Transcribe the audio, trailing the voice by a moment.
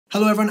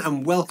Hello everyone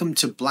and welcome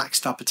to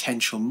Blackstar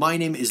Potential. My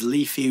name is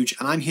Leigh Fuge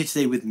and I'm here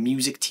today with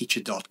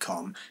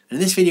musicteacher.com. And in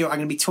this video I'm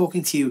going to be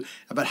talking to you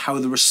about how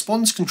the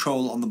response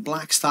control on the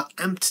Blackstar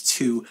AMPED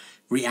 2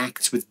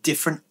 reacts with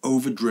different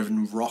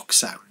overdriven rock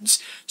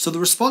sounds. So the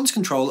response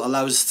control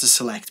allows us to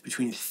select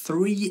between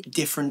 3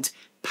 different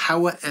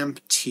power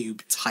amp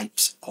tube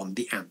types on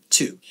the AMP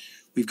 2.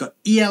 We've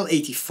got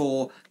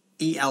EL84,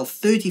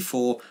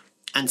 EL34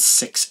 and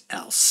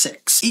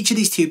 6L6. Each of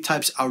these tube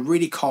types are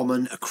really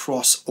common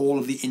across all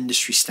of the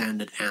industry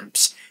standard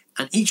amps,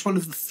 and each one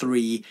of the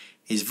 3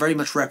 is very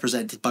much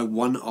represented by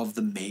one of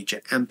the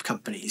major amp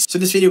companies. So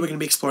in this video we're going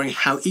to be exploring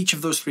how each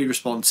of those 3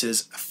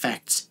 responses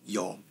affects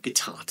your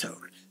guitar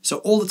tone. So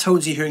all the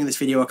tones you're hearing in this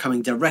video are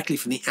coming directly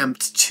from the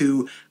AMPED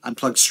 2. I'm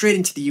plugged straight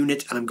into the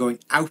unit and I'm going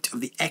out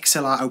of the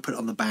XLR output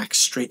on the back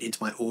straight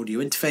into my audio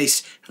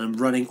interface, and I'm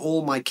running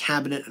all my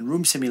cabinet and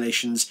room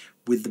simulations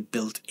with the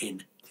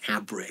built-in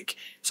cab rig.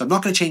 So I'm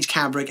not going to change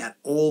cab rig at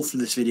all for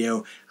this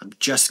video. I'm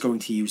just going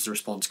to use the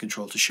response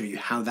control to show you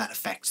how that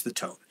affects the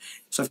tone.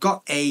 So I've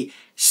got a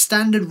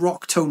standard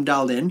rock tone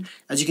dialed in.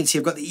 As you can see,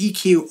 I've got the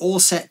EQ all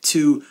set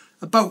to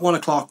about 1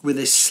 o'clock with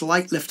a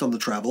slight lift on the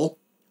treble,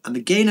 and the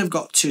gain I've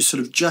got to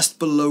sort of just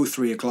below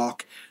 3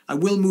 o'clock. I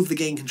will move the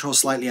gain control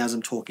slightly as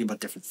I'm talking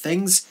about different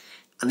things.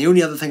 And the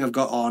only other thing I've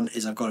got on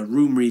is I've got a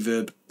room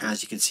reverb.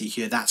 As you can see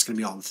here, that's going to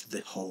be on through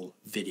the whole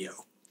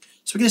video.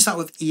 So we're going to start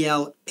with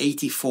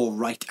EL84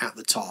 right at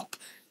the top.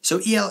 So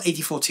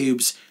EL84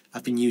 tubes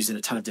have been used in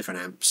a ton of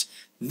different amps.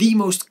 The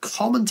most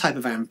common type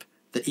of amp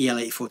that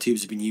EL84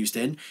 tubes have been used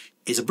in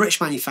is a British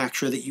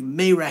manufacturer that you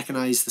may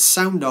recognise the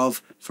sound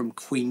of from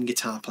Queen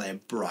guitar player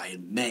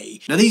Brian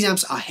May. Now these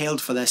amps are hailed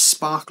for their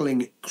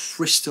sparkling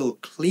crystal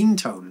clean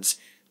tones,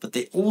 but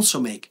they also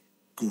make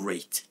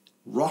great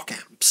rock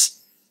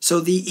amps. So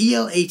the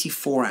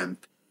EL84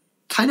 amp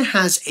kind of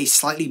has a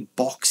slightly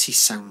boxy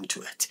sound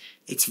to it.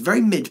 It's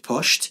very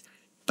mid-pushed,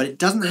 but it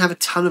doesn't have a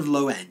ton of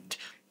low end,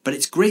 but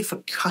it's great for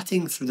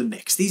cutting through the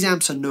mix. These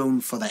amps are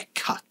known for their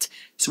cut.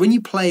 So when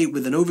you play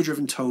with an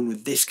overdriven tone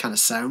with this kind of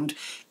sound,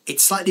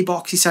 it's slightly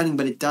boxy sounding,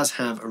 but it does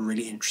have a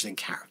really interesting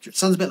character. It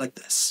sounds a bit like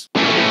this.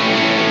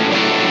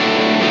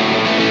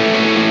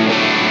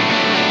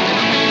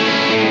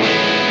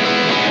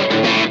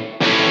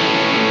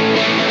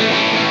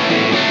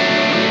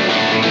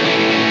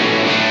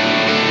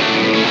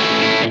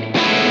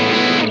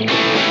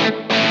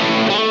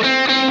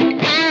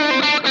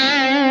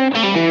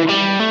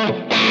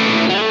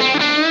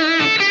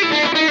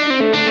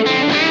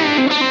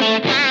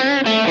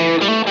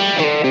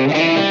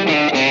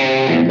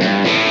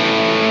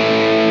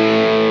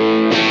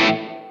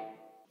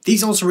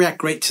 These also react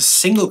great to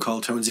single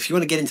coil tones. If you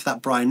want to get into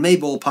that Brian May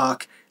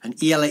ballpark, an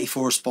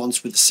EL84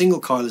 response with a single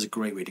coil is a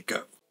great way to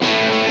go.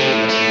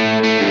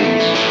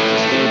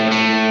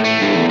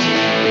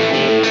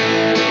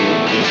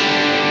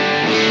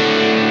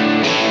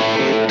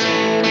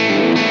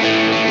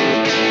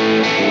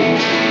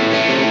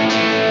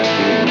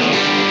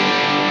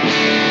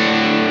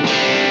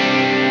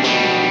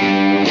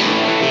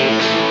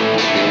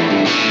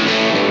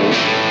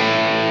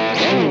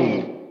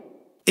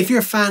 If you're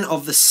a fan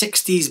of the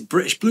 60s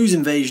British blues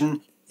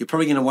invasion, you're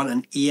probably going to want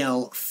an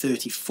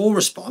EL34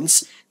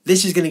 response.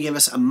 This is going to give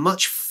us a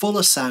much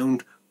fuller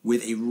sound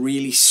with a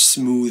really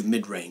smooth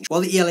mid-range.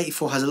 While the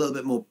EL84 has a little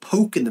bit more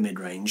poke in the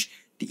mid-range,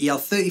 the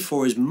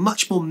EL34 is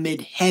much more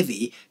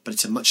mid-heavy, but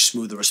it's a much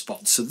smoother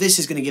response. So this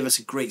is going to give us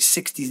a great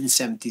 60s and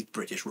 70s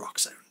British rock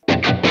sound.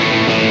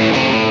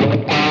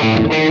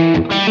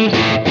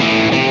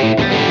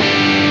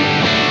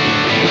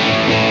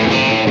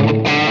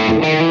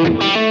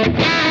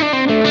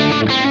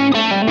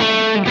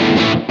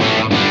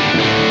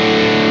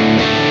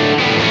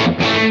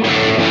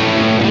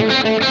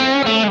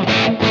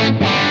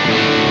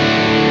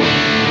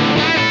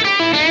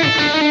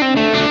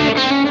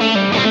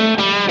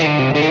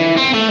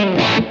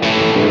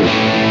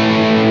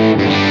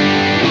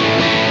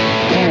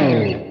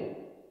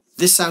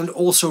 This sound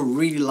also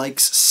really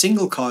likes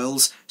single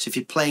coils, so if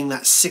you're playing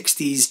that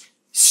 60s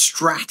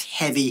Strat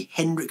heavy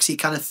Hendrixy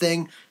kind of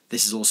thing,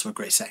 this is also a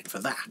great setting for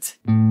that.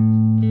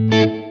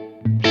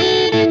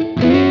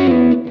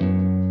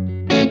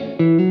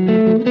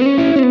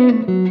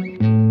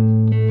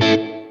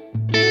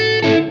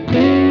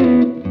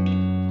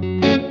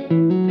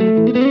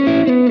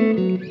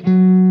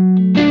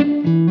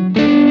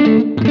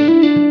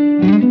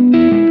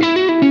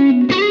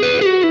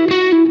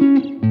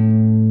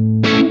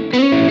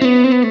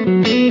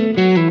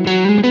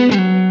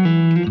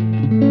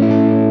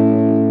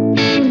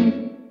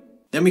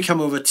 Then we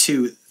come over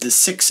to the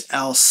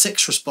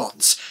 6L6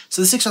 response.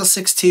 So the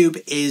 6L6 tube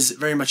is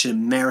very much an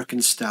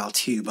American style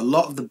tube. A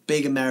lot of the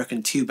big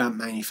American tube amp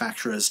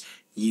manufacturers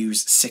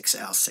use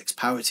 6L6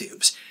 power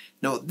tubes.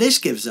 Now what this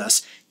gives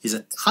us is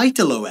a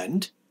tighter low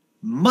end,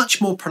 much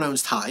more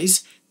pronounced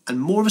highs, and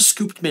more of a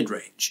scooped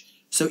mid-range.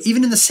 So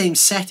even in the same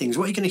settings,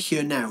 what you're going to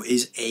hear now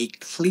is a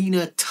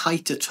cleaner,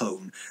 tighter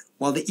tone,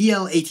 while the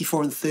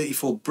EL84 and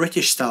 34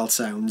 British style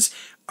sounds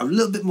are a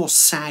little bit more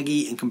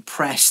saggy and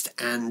compressed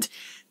and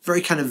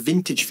very kind of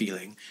vintage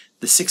feeling.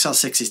 The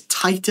 6R6 is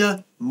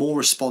tighter, more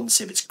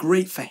responsive. It's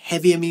great for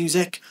heavier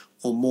music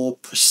or more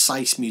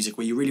precise music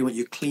where you really want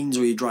your cleans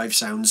or your drive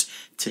sounds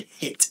to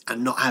hit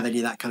and not have any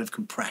of that kind of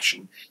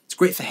compression. It's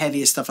great for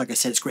heavier stuff, like I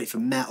said. It's great for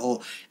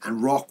metal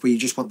and rock where you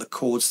just want the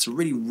chords to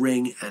really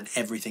ring and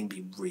everything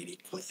be really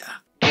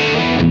clear.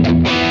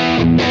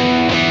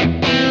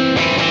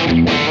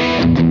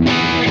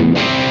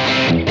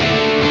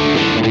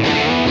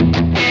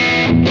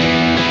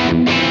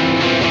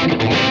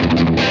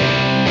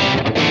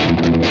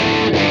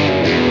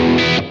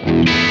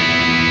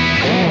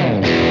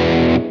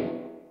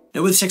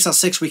 Now with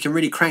 6R6 we can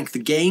really crank the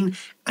gain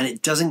and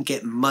it doesn't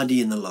get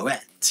muddy in the low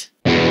end.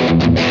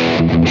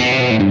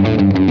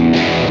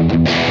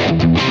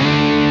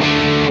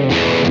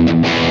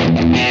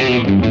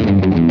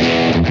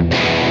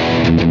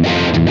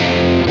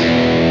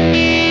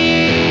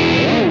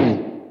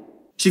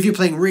 So if you're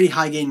playing really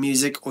high gain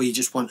music or you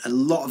just want a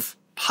lot of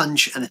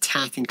punch and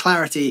attack and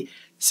clarity,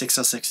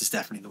 6R6 is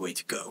definitely the way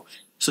to go.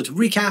 So to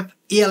recap,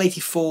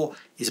 EL84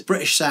 is a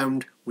British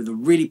sound with a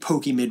really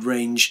pokey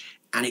mid-range,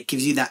 and it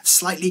gives you that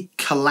slightly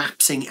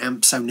collapsing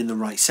amp sound in the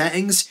right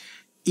settings.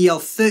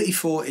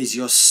 EL34 is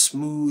your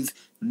smooth,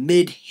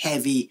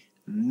 mid-heavy,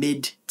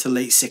 mid to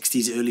late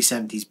 60s, early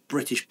 70s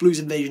British blues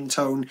invasion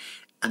tone.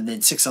 And then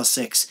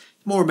 6R6,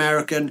 more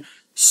American,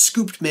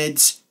 scooped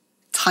mids,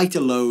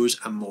 tighter lows,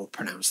 and more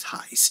pronounced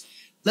highs.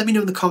 Let me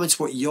know in the comments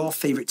what your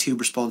favourite tube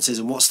response is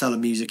and what style of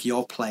music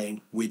you're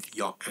playing with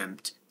your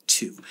AMPED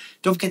 2.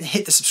 Don't forget to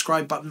hit the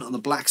subscribe button on the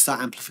Blackstar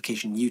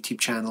Amplification YouTube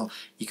channel.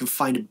 You can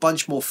find a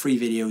bunch more free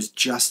videos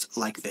just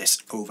like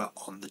this over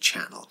on the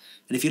channel.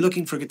 And if you're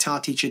looking for a guitar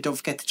teacher, don't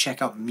forget to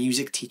check out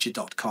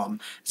musicteacher.com.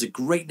 There's a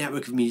great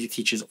network of music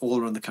teachers all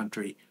around the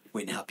country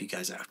waiting to help you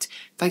guys out.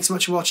 Thanks so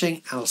much for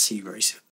watching, and I'll see you very soon.